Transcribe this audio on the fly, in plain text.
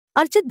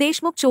Archit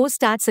Deshmukh chose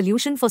STAD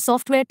Solution for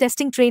software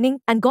testing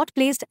training and got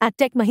placed at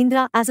Tech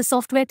Mahindra as a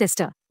software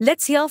tester.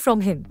 Let's hear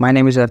from him. My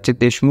name is Archit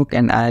Deshmukh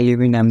and I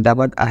live in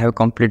Ahmedabad. I have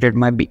completed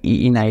my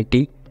BE in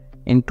IT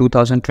in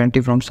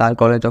 2020 from SAR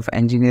College of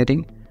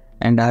Engineering,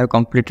 and I have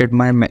completed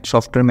my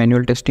software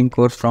manual testing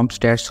course from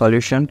STAD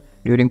Solution.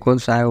 During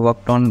course, I have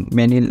worked on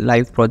many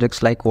live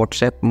projects like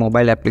WhatsApp,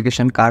 mobile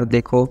application, Car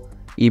Dekho,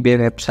 eBay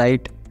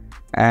website,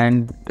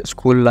 and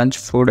school lunch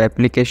food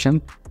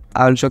application.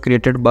 I also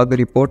created bug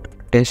report,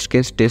 test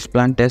case, test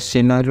plan, test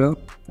scenario,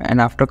 and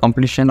after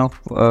completion of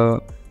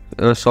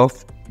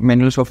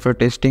manual software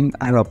testing,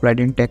 I have applied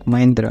in Tech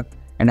Mahindra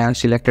and I am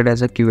selected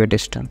as a QA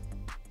tester.